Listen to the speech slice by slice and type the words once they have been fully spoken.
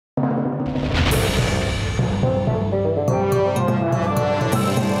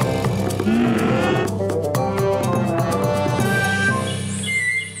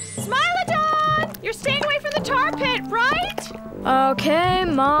Okay,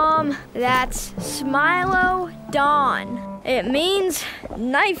 Mom, that's SMILODON. It means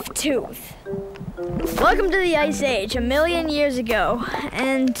knife tooth. Welcome to the Ice Age, 1,000,000 years ago,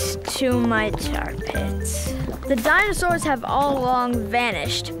 and to my tar pits. The dinosaurs have all long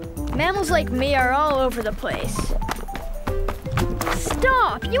vanished. Mammals like me are all over the place.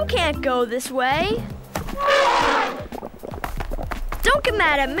 Stop! You can't go this way. Don't get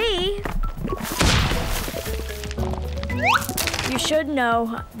mad at me. You should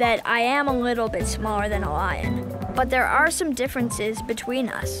know that I am a little bit smaller than a lion, but there are some differences between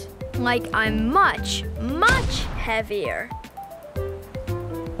us. Like I'm much, much heavier.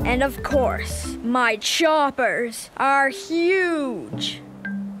 And of course, my choppers are huge.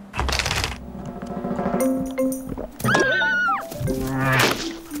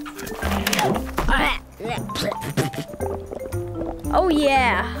 Oh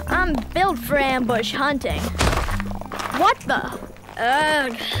yeah, I'm built for ambush hunting. What the?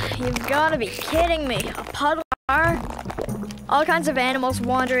 Ugh, you've gotta be kidding me. A puddle of tar? All kinds of animals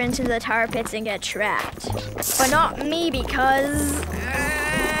wander into the tar pits and get trapped. But not me because...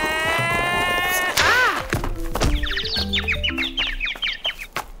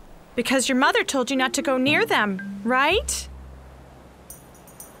 Because your mother told you not to go near them, right?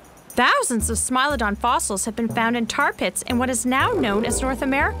 Thousands of Smilodon fossils have been found in tar pits in what is now known as North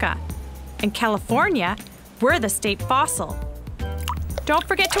America. In California, we're the state fossil. Don't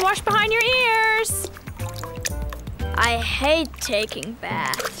forget to wash behind your ears. I hate taking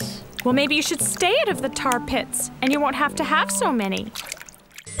baths. Well, maybe you should stay out of the tar pits, and you won't have to have so many.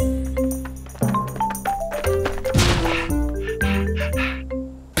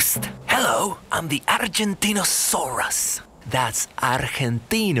 Psst. Hello, I'm the Argentinosaurus. That's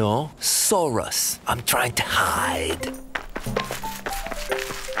Argentinosaurus. I'm trying to hide.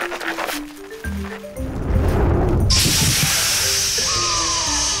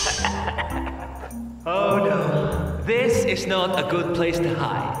 Oh no, this is not a good place to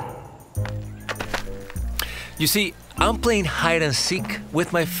hide. You see, I'm playing hide and seek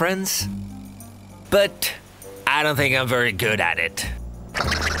with my friends, but I don't think I'm very good at it.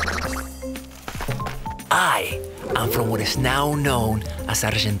 I'm from what is now known as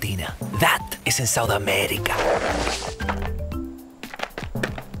Argentina. That is in South America.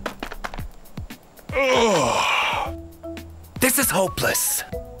 Ugh. This is hopeless.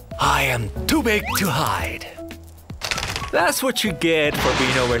 I am too big to hide. That's what you get for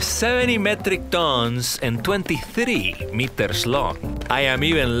being over 70 metric tons and 23 meters long. I am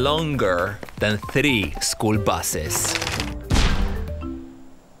even longer than 3 school buses.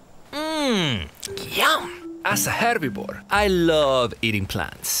 Yum! As a herbivore, I love eating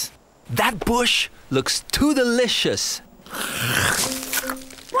plants. That bush looks too delicious.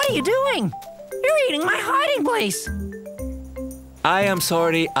 What are you doing? You're eating my hiding place. I am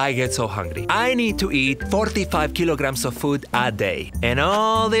sorry I get so hungry. I need to eat 45 kilograms of food a day. And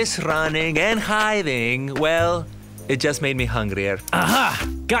all this running and hiding, well, it just made me hungrier. Aha!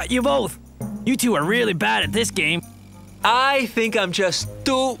 Got you both. You two are really bad at this game. I think I'm just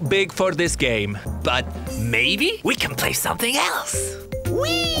too big for this game. But maybe we can play something else.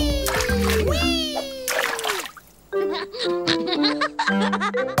 Whee! Whee!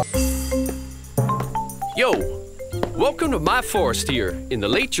 Yo, welcome to my forest here in the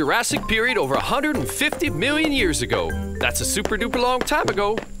late Jurassic period over 150 million years ago. That's a super duper long time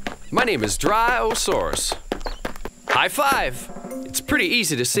ago. My name is Dinosaur. High five. It's pretty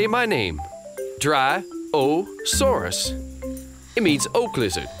easy to say my name. Dinosaurus. It means oak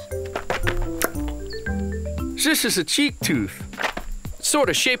lizard. This is a cheek tooth. Sort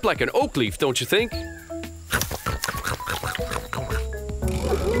of shaped like an oak leaf, don't you think?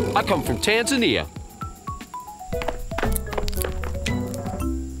 I come from Tanzania.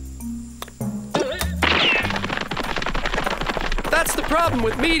 That's the problem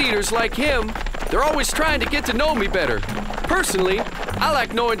with meat eaters like him. They're always trying to get to know me better. Personally, I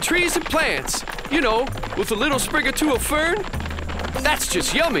like knowing trees and plants. You know, with a little sprig or two of fern. That's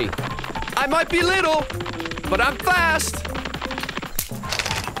just yummy. I might be little, but I'm fast.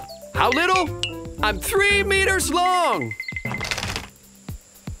 How little? I'm 3 meters long.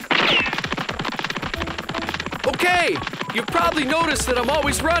 Okay, you've probably noticed that I'm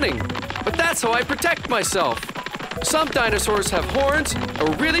always running, but that's how I protect myself. Some dinosaurs have horns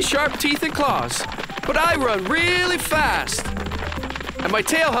or really sharp teeth and claws, but I run really fast. And my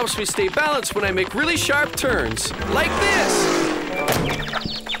tail helps me stay balanced when I make really sharp turns, like this.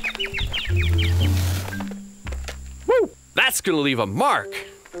 Woo! That's gonna leave a mark.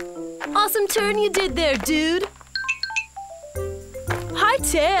 Awesome turn you did there, dude. High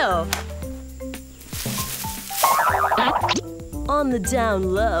tail. on the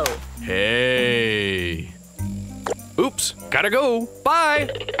down low. Hey. Oops, gotta go. Bye.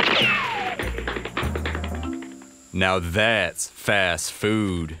 Now that's fast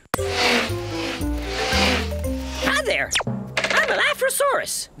food. Hi there. I'm a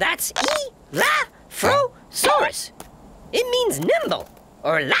Lafrosaurus. That's E-La-Fro-Saurus. It means nimble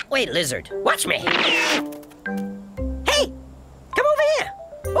or lightweight lizard. Watch me. Hey, come over here.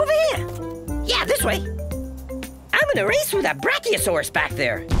 Over here. Yeah, this way. I'm in a race with a Brachiosaurus back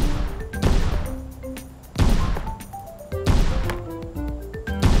there.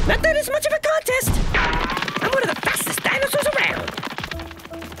 Not that it's much of a contest. I'm one of the fastest dinosaurs around.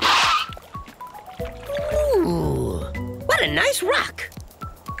 Ooh, what a nice rock.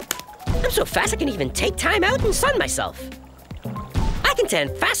 I'm so fast I can even take time out and sun myself. I can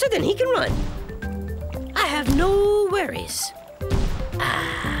tan faster than he can run. I have no worries.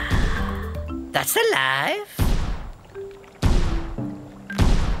 That's alive.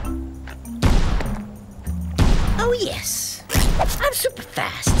 Oh yes, I'm super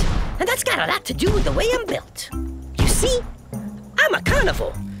fast, and that's got a lot to do with the way I'm built. You see, I'm a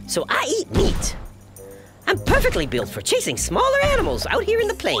carnivore, so I eat meat. I'm perfectly built for chasing smaller animals out here in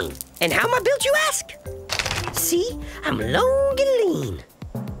the plain. And how am I built, you ask? See, I'm long and lean.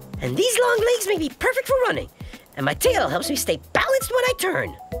 And these long legs make me perfect for running. And my tail helps me stay balanced when I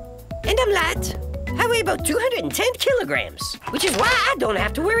turn. And I'm light. I weigh about 210 kilograms, which is why I don't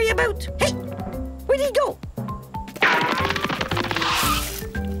have to worry about... Hey, where'd he go?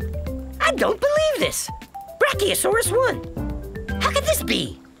 I don't believe this. Brachiosaurus won. How could this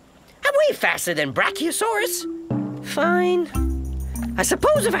be? I'm way faster than Brachiosaurus. Fine. I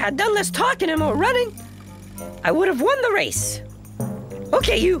suppose if I had done less talking and more running, I would have won the race.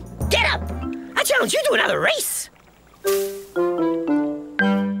 Okay, you, get up. I challenge you to another race.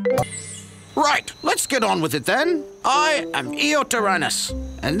 Right, let's get on with it then. I am Eotyrannus,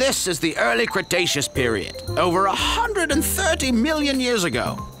 and this is the early Cretaceous period, over 130 million years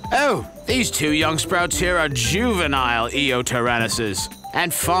ago. Oh, these two young sprouts here are juvenile Eotyrannuses.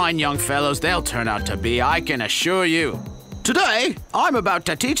 And fine young fellows they'll turn out to be, I can assure you. Today, I'm about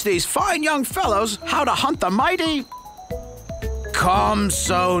to teach these fine young fellows how to hunt the mighty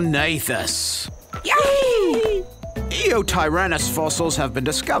Compsognathus. Yay! Eotyrannus fossils have been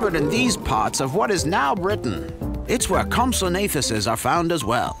discovered in these parts of what is now Britain. It's where Compsognathuses are found as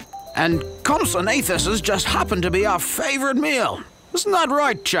well. And Compsognathuses just happen to be our favorite meal. Isn't that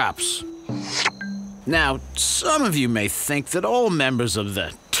right, chaps? Now, some of you may think that all members of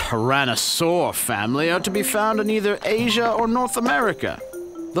the Tyrannosaur family are to be found in either Asia or North America.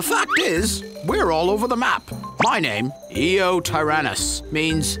 The fact is, we're all over the map. My name, Eotyrannus,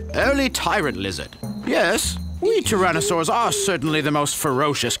 means early tyrant lizard. Yes, we tyrannosaurs are certainly the most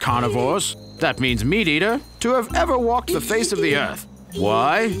ferocious carnivores. That means meat eater to have ever walked the face of the earth.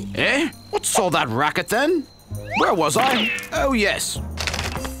 Why? Eh? What's all that racket then? Where was I? Oh, yes.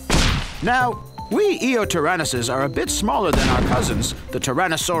 Now, we Eotyrannuses are a bit smaller than our cousins, the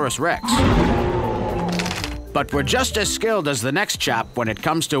Tyrannosaurus rex. But we're just as skilled as the next chap when it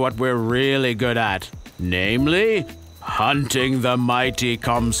comes to what we're really good at. Namely, hunting the mighty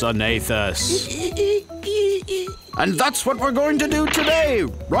Compsognathus. And that's what we're going to do today,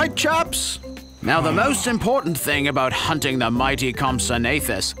 right, chaps? Now, the most important thing about hunting the mighty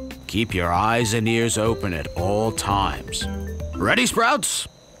Compsognathus, keep your eyes and ears open at all times. Ready, Sprouts?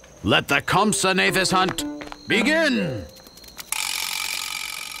 Let the Compsognathus hunt begin!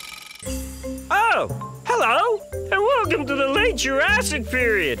 Oh, hello, and welcome to the late Jurassic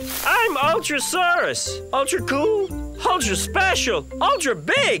period. I'm Ultrasaurus. Ultra cool, ultra special, ultra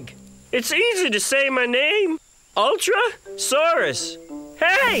big. It's easy to say my name. Ultrasaurus.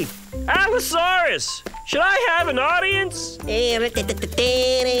 Hey, Allosaurus. Should I have an audience?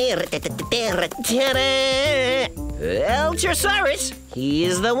 Ultrasaurus,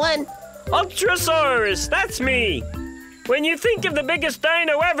 he's the one. Ultrasaurus, that's me. When you think of the biggest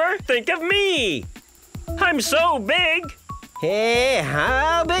dino ever, think of me. I'm so big. Hey,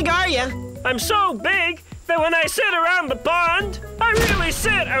 how big are you? I'm so big that when I sit around the pond, I really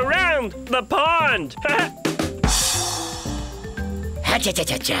sit around the pond.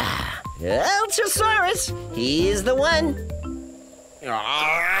 Ha-cha-cha-cha-cha. Ultrasaurus, he's the one.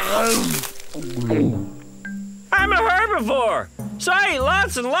 I'm a herbivore, so I eat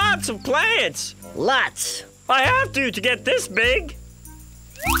lots and lots of plants. Lots. I have to get this big.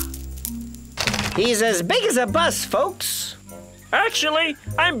 He's as big as a bus, folks. Actually,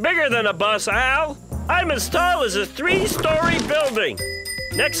 I'm bigger than a bus, Al. I'm as tall as a 3-story building.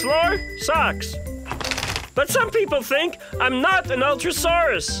 Next floor, socks. But some people think I'm not an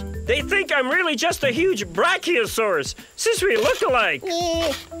Ultrasaurus. They think I'm really just a huge brachiosaurus, since we look alike.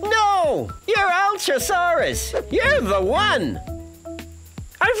 No! You're Ultrasaurus! You're the one!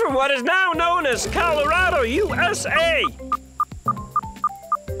 I'm from what is now known as Colorado, USA.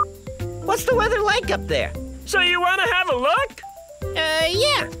 What's the weather like up there? So you want to have a look?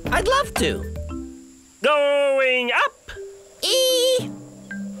 Yeah, I'd love to. Going up.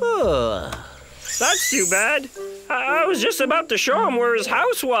 That's too bad. I was just about to show him where his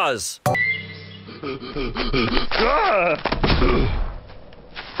house was.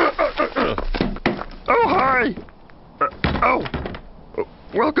 Oh, hi.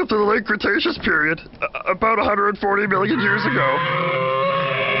 Welcome to the late Cretaceous period, about 140 million years ago.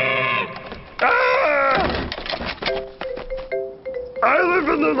 I live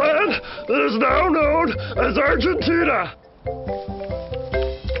in the land that is now known as Argentina.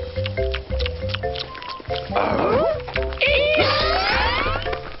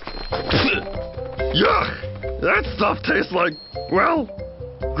 Yuck! That stuff tastes like, well,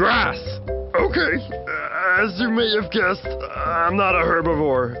 grass. Okay, as you may have guessed, I'm not a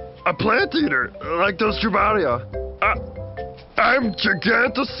herbivore. A plant eater, like those Trubaria. I'm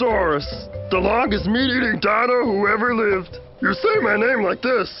Gigantosaurus, the longest meat-eating dino who ever lived. You say my name like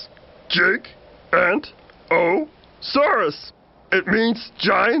this. Gig-ant-o-saurus. It means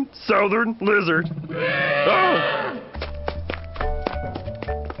giant southern lizard.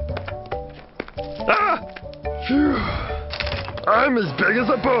 Phew. I'm as big as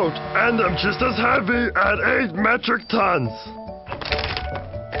a boat, and I'm just as heavy at 8 metric tons.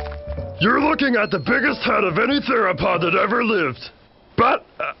 You're looking at the biggest head of any theropod that ever lived. But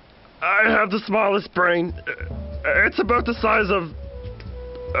I have the smallest brain. It's about the size of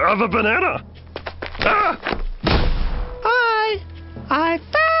a banana. Hi! I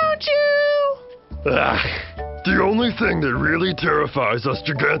found you! The only thing that really terrifies us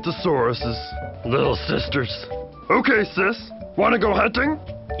Gigantosaurus' little sisters. Okay, sis. Wanna go hunting?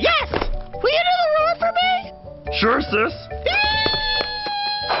 Yes! Will you do the roar for me? Sure, sis.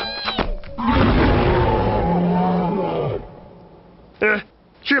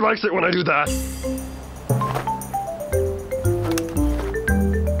 She likes it when I do that.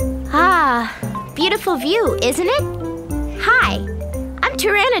 Ah, beautiful view, isn't it? Hi, I'm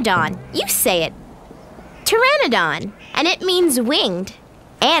Pteranodon. You say it. Pteranodon, and it means winged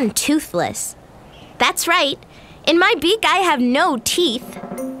and toothless. That's right. In my beak, I have no teeth.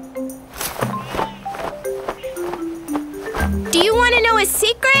 Do you want to know a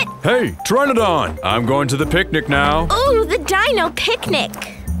secret? Hey, Pteranodon, I'm going to the picnic now. Ooh, the dino picnic.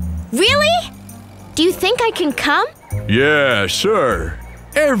 Really? Do you think I can come? Yeah, sure.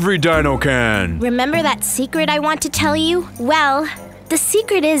 Every dino can. Remember that secret I want to tell you? Well, the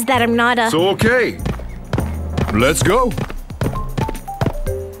secret is that I'm not a... So, okay. Let's go.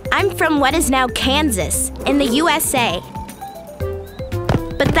 I'm from what is now Kansas, in the USA.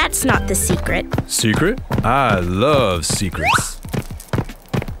 But that's not the secret. Secret? I love secrets.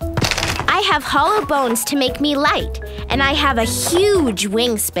 I have hollow bones to make me light, and I have a huge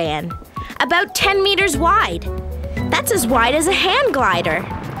wingspan, about 10 meters wide. That's as wide as a hand glider.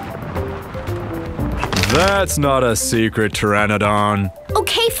 That's not a secret, Pteranodon.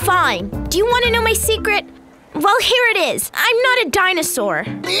 Okay, fine. Do you want to know my secret? Well, here it is. I'm not a dinosaur.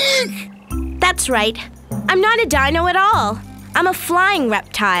 That's right. I'm not a dino at all. I'm a flying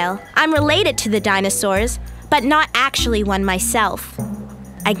reptile. I'm related to the dinosaurs, but not actually one myself.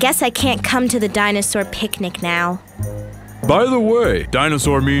 I guess I can't come to the dinosaur picnic now. By the way,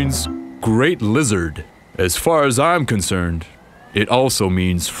 dinosaur means great lizard. As far as I'm concerned, it also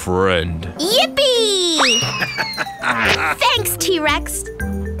means friend. Yippee! Thanks, T-Rex.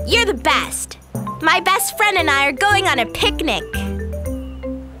 You're the best. My best friend and I are going on a picnic.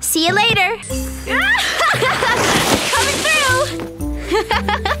 See you later. Coming through.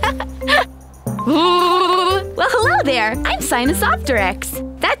 Well, hello there. I'm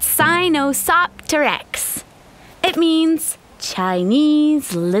Sinosopteryx. That's Sinosopteryx. It means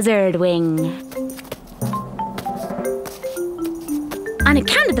Chinese lizard wing. On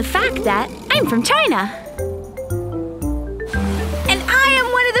account of the fact that I'm from China. And I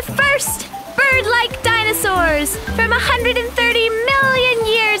am one of the first bird-like dinosaurs from 130 million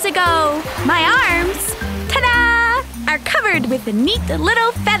years ago. My arms, ta-da, are covered with neat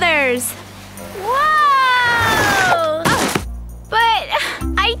little feathers. Whoa! But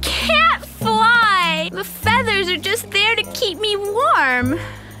I can't fly. The feathers are just there to keep me warm.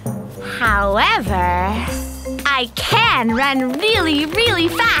 However, I can run really, really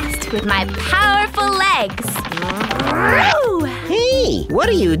fast with my powerful legs. Hey, what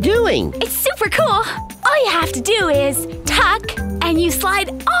are you doing? It's super cool. All you have to do is tuck, and you slide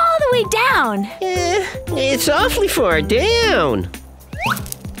all the way down. It's awfully far down.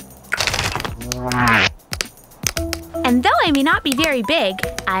 And though I may not be very big,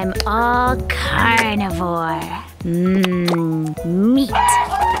 I'm all carnivore. Meat.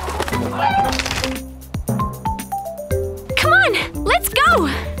 Come on, let's go.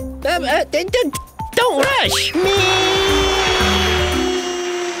 Don't rush.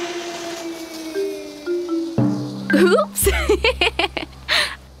 Oops.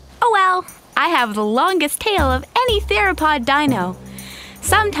 Oh well, I have the longest tail of any theropod dino.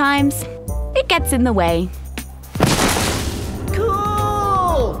 Sometimes it gets in the way.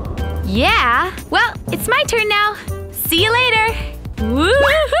 Cool. Yeah, well, it's my turn now. See you later.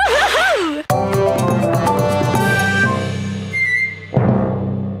 Woo-hoo-hoo-hoo-hoo.